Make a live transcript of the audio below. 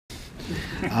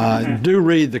Do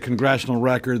read the congressional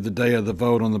record the day of the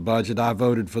vote on the budget. I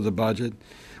voted for the budget.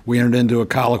 We entered into a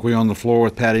colloquy on the floor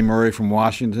with Patty Murray from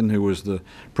Washington, who was the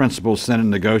principal Senate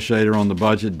negotiator on the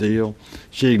budget deal.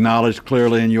 She acknowledged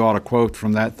clearly, and you ought to quote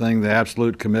from that thing, the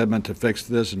absolute commitment to fix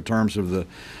this in terms of the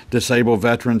disabled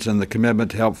veterans and the commitment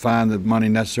to help find the money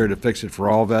necessary to fix it for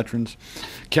all veterans.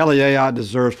 Kelly Ayotte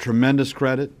deserves tremendous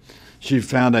credit. She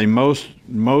found a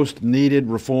most needed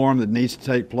reform that needs to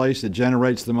take place that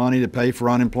generates the money to pay for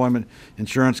unemployment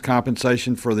insurance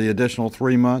compensation for the additional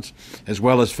 3 months, as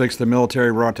well as fix the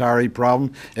military retiree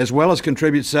problem, as well as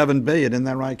contribute $7 billion, isn't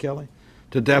that right, Kelly,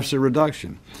 to deficit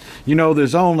reduction. You know,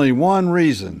 there's only one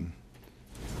reason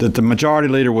that the majority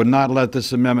leader would not let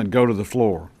this amendment go to the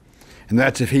floor, and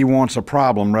that's if he wants a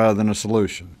problem rather than a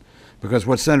solution. Because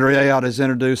what Senator Ayotte has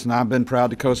introduced, and I've been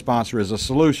proud to co-sponsor, is a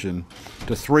solution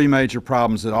to 3 major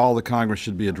problems that all the Congress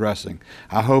should be addressing.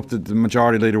 I hope that the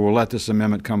majority leader will let this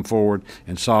amendment come forward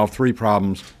and solve 3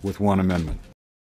 problems with 1 amendment.